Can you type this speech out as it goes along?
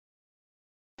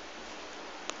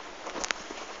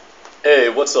Hey,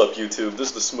 what's up, YouTube? This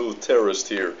is the Smooth Terrorist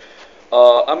here.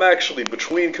 I'm actually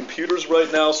between computers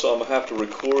right now, so I'm gonna have to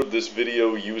record this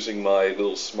video using my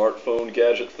little smartphone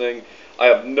gadget thing. I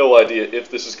have no idea if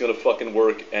this is gonna fucking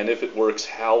work, and if it works,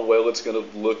 how well it's gonna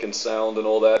look and sound and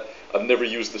all that. I've never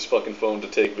used this fucking phone to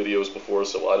take videos before,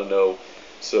 so I don't know.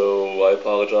 So I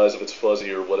apologize if it's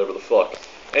fuzzy or whatever the fuck.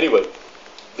 Anyway,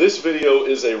 this video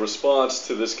is a response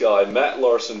to this guy, Matt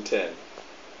Larson 10,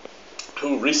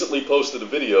 who recently posted a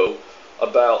video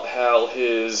about how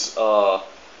his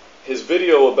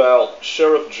video about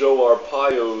Sheriff Joe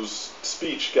Arpaio's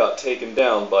speech got taken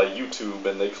down by YouTube,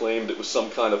 and they claimed it was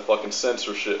some kind of fucking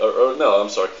censorship, or no, I'm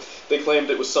sorry, they claimed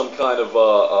it was some kind of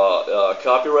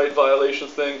copyright violation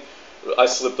thing. I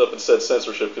slipped up and said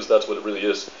censorship because that's what it really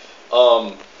is.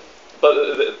 But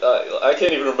I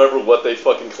can't even remember what they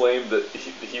fucking claimed that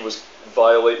he was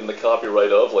violating the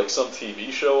copyright of, like some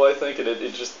TV show, I think, and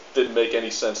it just didn't make any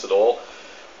sense at all.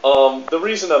 The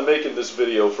reason I'm making this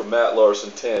video for Matt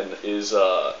Larson 10 is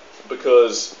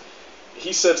because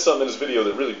he said something in his video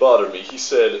that really bothered me. He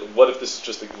said, what if this is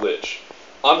just a glitch?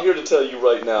 I'm here to tell you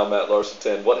right now, Matt Larson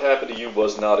 10, what happened to you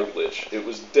was not a glitch. It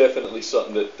was definitely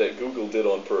something that Google did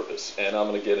on purpose, and I'm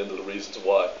going to get into the reasons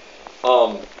why.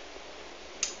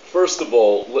 First of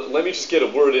all, let me just get a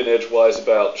word in edgewise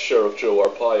about Sheriff Joe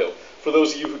Arpaio. For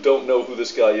those of you who don't know who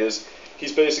this guy is,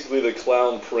 he's basically the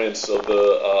clown prince of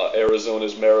the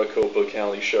Arizona's Maricopa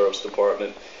County Sheriff's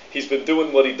Department. He's been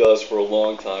doing what he does for a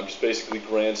long time, just basically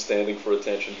grandstanding for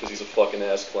attention because he's a fucking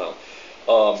ass clown.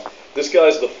 This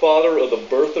guy's the father of the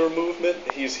birther movement.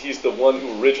 He's the one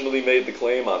who originally made the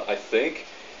claim, I think,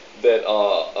 that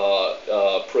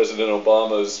President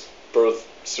Obama's birth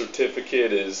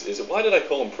certificate is why did I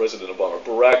call him President Obama?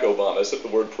 Barack Obama, as if the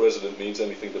word president means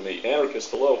anything to me.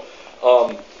 Anarchist, hello.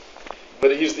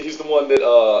 But he's the one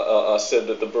that said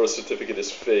that the birth certificate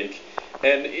is fake.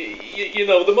 And you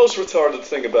know, the most retarded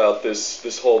thing about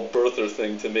this whole birther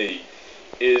thing to me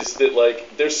is that,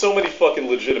 like, there's so many fucking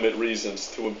legitimate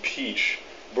reasons to impeach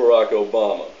Barack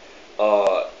Obama.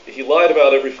 He lied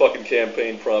about every fucking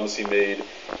campaign promise he made.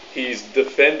 He's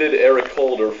defended Eric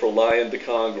Holder for lying to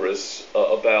Congress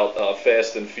about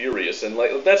Fast and Furious, and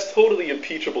like that's totally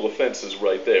impeachable offenses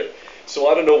right there. So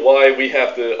I don't know why we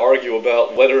have to argue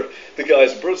about whether the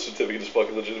guy's birth certificate is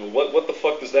fucking legitimate. What the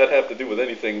fuck does that have to do with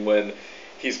anything when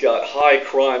he's got high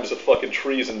crimes of fucking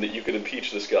treason that you could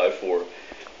impeach this guy for?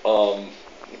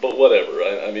 But whatever.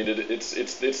 I mean,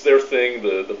 it's their thing.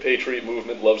 The Patriot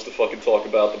movement loves to fucking talk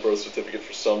about the birth certificate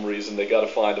for some reason. They got to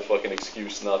find a fucking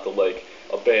excuse not to like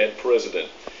a bad president,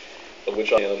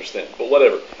 which I can't understand. But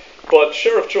whatever. But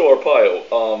Sheriff Joe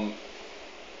Arpaio,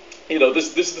 you know,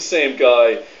 this is the same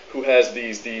guy who has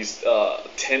these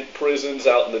tent prisons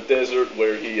out in the desert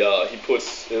where he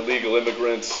puts illegal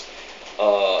immigrants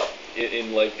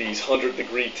in like these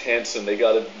 100-degree tents, and they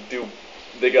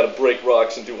gotta break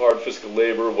rocks and do hard physical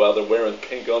labor while they're wearing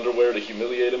pink underwear to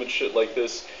humiliate them and shit like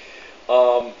this.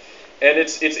 And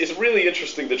it's really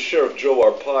interesting that Sheriff Joe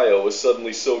Arpaio is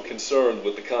suddenly so concerned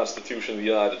with the Constitution of the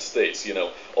United States. You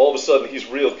know, all of a sudden he's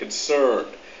real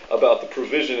concerned about the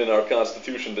provision in our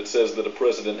Constitution that says that a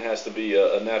president has to be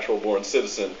a natural-born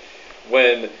citizen,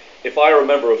 when, if I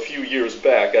remember a few years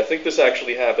back, I think this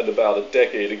actually happened about a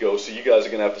decade ago, so you guys are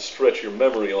going to have to stretch your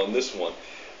memory on this one.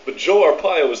 But Joe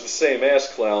Arpaio is the same ass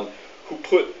clown who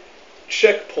put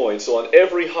checkpoints on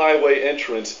every highway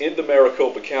entrance into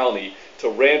Maricopa County to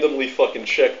randomly fucking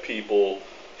check people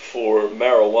for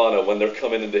marijuana when they're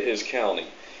coming into his county.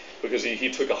 Because he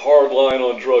took a hard line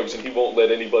on drugs, and he won't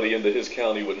let anybody into his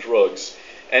county with drugs.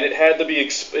 And it had to be,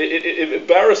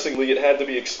 embarrassingly, it had to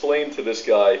be explained to this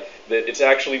guy that it's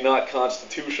actually not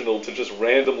constitutional to just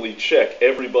randomly check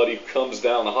everybody who comes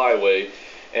down the highway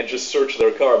and just search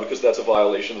their car, because that's a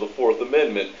violation of the Fourth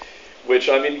Amendment. Which,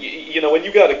 I mean, you know, and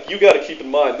you gotta keep in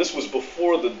mind, this was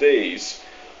before the days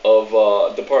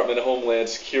of Department of Homeland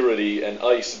Security and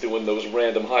ICE doing those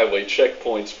random highway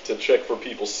checkpoints to check for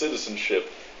people's citizenship,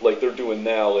 like they're doing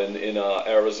now in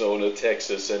Arizona,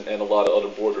 Texas, and a lot of other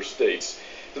border states.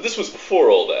 But this was before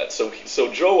all that, so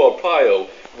Joe Arpaio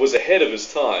was ahead of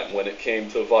his time when it came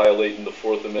to violating the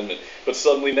Fourth Amendment. But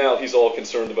suddenly now he's all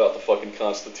concerned about the fucking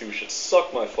Constitution.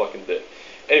 Suck my fucking dick.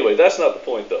 Anyway, that's not the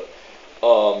point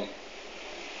though.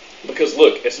 Because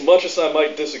look, as much as I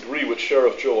might disagree with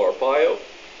Sheriff Joe Arpaio,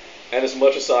 and as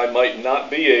much as I might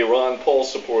not be a Ron Paul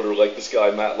supporter like this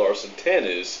guy Matt Larson 10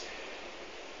 is,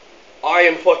 I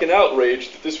am fucking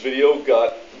outraged that this video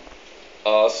got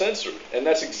censored. And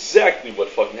that's exactly what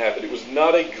fucking happened. It was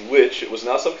not a glitch. It was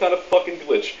not some kind of fucking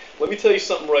glitch. Let me tell you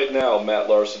something right now, Matt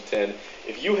Larson 10.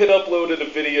 If you had uploaded a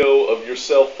video of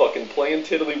yourself fucking playing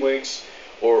tiddlywinks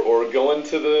or going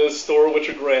to the store with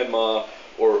your grandma,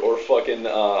 or fucking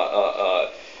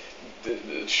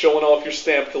showing off your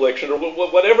stamp collection, or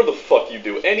whatever the fuck you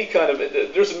do. Any kind of,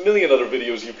 there's a million other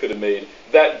videos you could have made.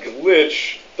 That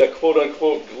glitch, that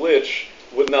quote-unquote glitch,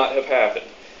 would not have happened.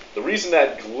 The reason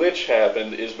that glitch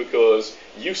happened is because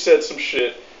you said some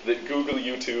shit that Google,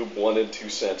 YouTube wanted to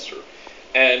censor.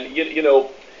 And, you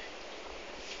know,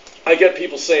 I get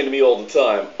people saying to me all the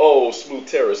time, oh, Smooth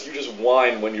Terrace, you just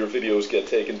whine when your videos get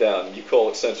taken down. You call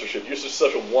it censorship. You're just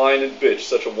such a whining bitch,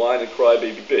 such a whine and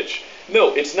crybaby bitch.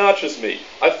 No, it's not just me.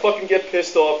 I fucking get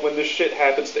pissed off when this shit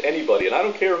happens to anybody, and I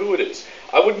don't care who it is.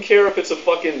 I wouldn't care if it's a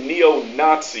fucking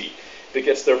neo-Nazi that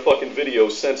gets their fucking video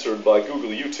censored by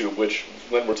Google, YouTube, which,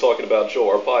 when we're talking about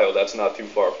Joe Arpaio, that's not too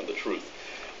far from the truth.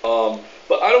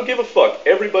 But I don't give a fuck.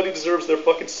 Everybody deserves their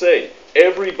fucking say.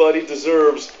 Everybody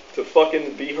deserves to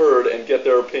fucking be heard and get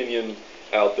their opinion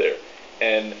out there.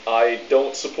 And I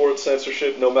don't support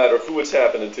censorship no matter who it's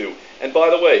happening to. And by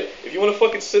the way, if you want to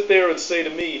fucking sit there and say to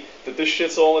me that this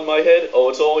shit's all in my head, oh,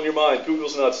 it's all in your mind,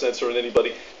 Google's not censoring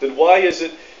anybody, then why is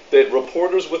it that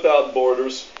Reporters Without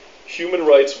Borders, Human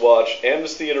Rights Watch,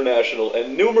 Amnesty International,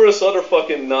 and numerous other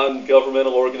fucking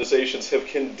non-governmental organizations have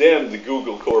condemned the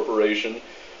Google Corporation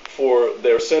for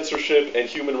their censorship and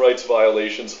human rights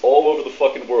violations all over the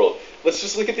fucking world? Let's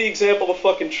just look at the example of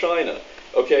fucking China,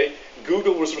 okay?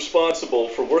 Google was responsible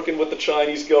for working with the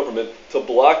Chinese government to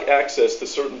block access to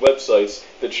certain websites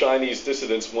that Chinese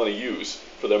dissidents want to use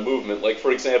for their movement. Like,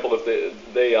 for example, if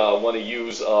they want to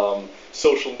use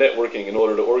social networking in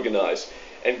order to organize.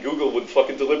 And Google would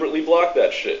fucking deliberately block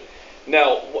that shit.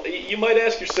 Now, you might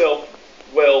ask yourself,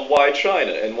 well, why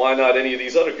China? And why not any of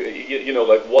these other, you know,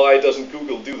 like, why doesn't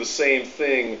Google do the same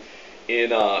thing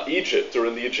in Egypt or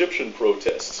in the Egyptian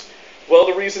protests? Well,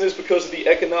 the reason is because of the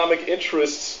economic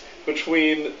interests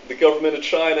between the government of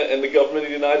China and the government of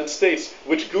the United States,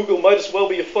 which Google might as well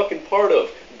be a fucking part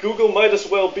of. Google might as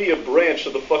well be a branch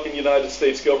of the fucking United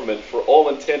States government for all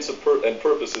intents and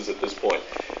purposes at this point.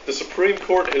 The Supreme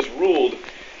Court has ruled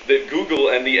that Google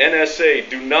and the NSA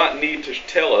do not need to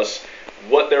tell us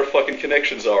what their fucking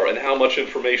connections are and how much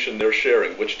information they're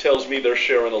sharing, which tells me they're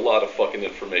sharing a lot of fucking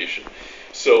information.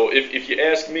 So if you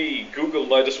ask me, Google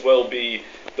might as well be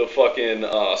the fucking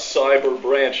cyber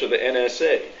branch of the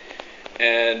NSA.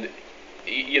 And,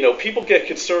 you know, people get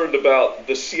concerned about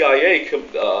the CIA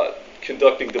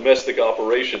conducting domestic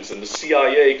operations and the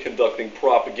CIA conducting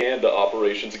propaganda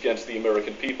operations against the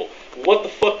American people. What the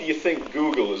fuck do you think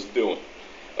Google is doing?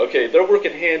 Okay, they're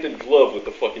working hand in glove with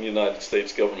the fucking United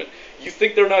States government. You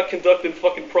think they're not conducting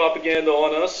fucking propaganda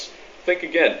on us? Think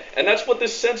again. And that's what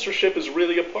this censorship is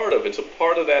really a part of. It's a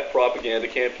part of that propaganda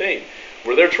campaign,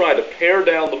 where they're trying to pare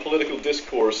down the political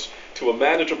discourse to a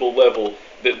manageable level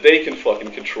that they can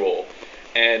fucking control.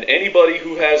 And anybody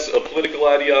who has a political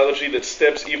ideology that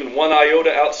steps even one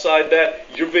iota outside that,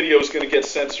 your video is going to get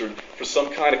censored for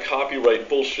some kind of copyright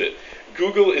bullshit.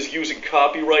 Google is using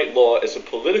copyright law as a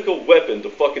political weapon to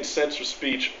fucking censor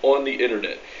speech on the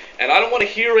internet. And I don't want to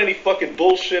hear any fucking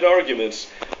bullshit arguments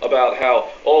about how,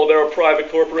 oh, they're a private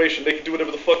corporation, they can do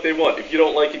whatever the fuck they want. If you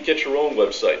don't like it, get your own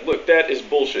website. Look, that is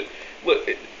bullshit. Look,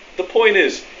 the point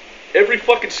is, every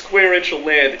fucking square inch of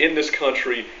land in this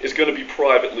country is going to be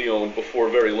privately owned before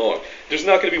very long. There's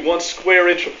not going to be one square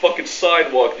inch of fucking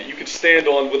sidewalk that you can stand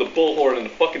on with a bullhorn and a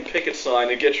fucking picket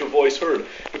sign and get your voice heard,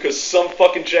 because some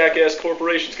fucking jackass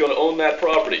corporation is going to own that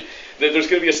property. There's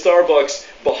going to be a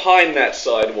Starbucks behind that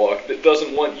sidewalk that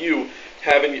doesn't want you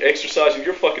exercising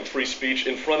your fucking free speech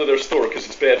in front of their store because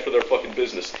it's bad for their fucking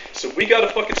business. So we gotta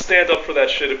fucking stand up for that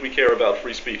shit if we care about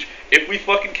free speech. If we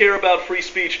fucking care about free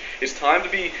speech, it's time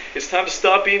to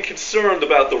stop being concerned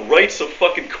about the rights of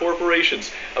fucking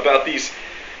corporations, about these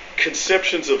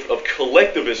conceptions of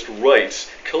collectivist rights.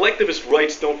 Collectivist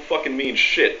rights don't fucking mean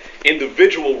shit.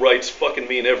 Individual rights fucking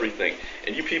mean everything.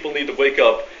 And you people need to wake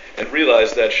up and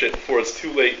realize that shit before it's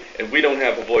too late and we don't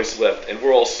have a voice left and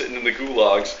we're all sitting in the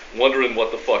gulags wondering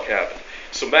what the fuck happened.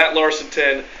 So Matt Larson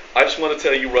 10, I just want to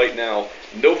tell you right now,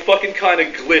 no fucking kind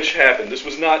of glitch happened. This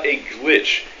was not a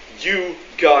glitch. You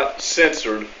got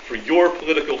censored for your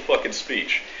political fucking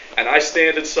speech. And I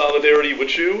stand in solidarity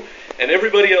with you and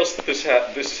everybody else that this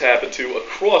has happened to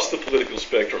across the political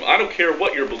spectrum. I don't care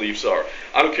what your beliefs are.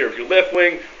 I don't care if you're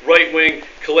left-wing, right-wing,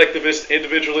 collectivist,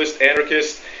 individualist,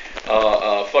 anarchist,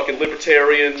 fucking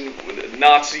libertarian,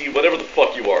 Nazi, whatever the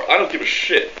fuck you are. I don't give a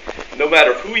shit. No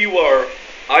matter who you are,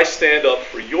 I stand up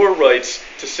for your rights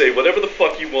to say whatever the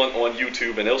fuck you want on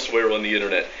YouTube and elsewhere on the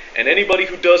internet. And anybody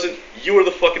who doesn't, you are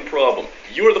the fucking problem.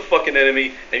 You are the fucking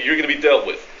enemy, and you're gonna be dealt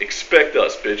with. Expect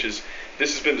us, bitches.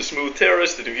 This has been The Smooth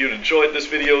Terrorist, and if you enjoyed this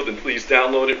video, then please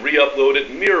download it, re-upload it,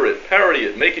 mirror it, parody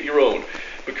it, make it your own,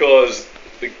 because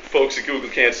the folks at Google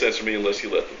can't censor me unless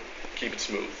you let them. Keep it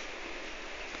smooth.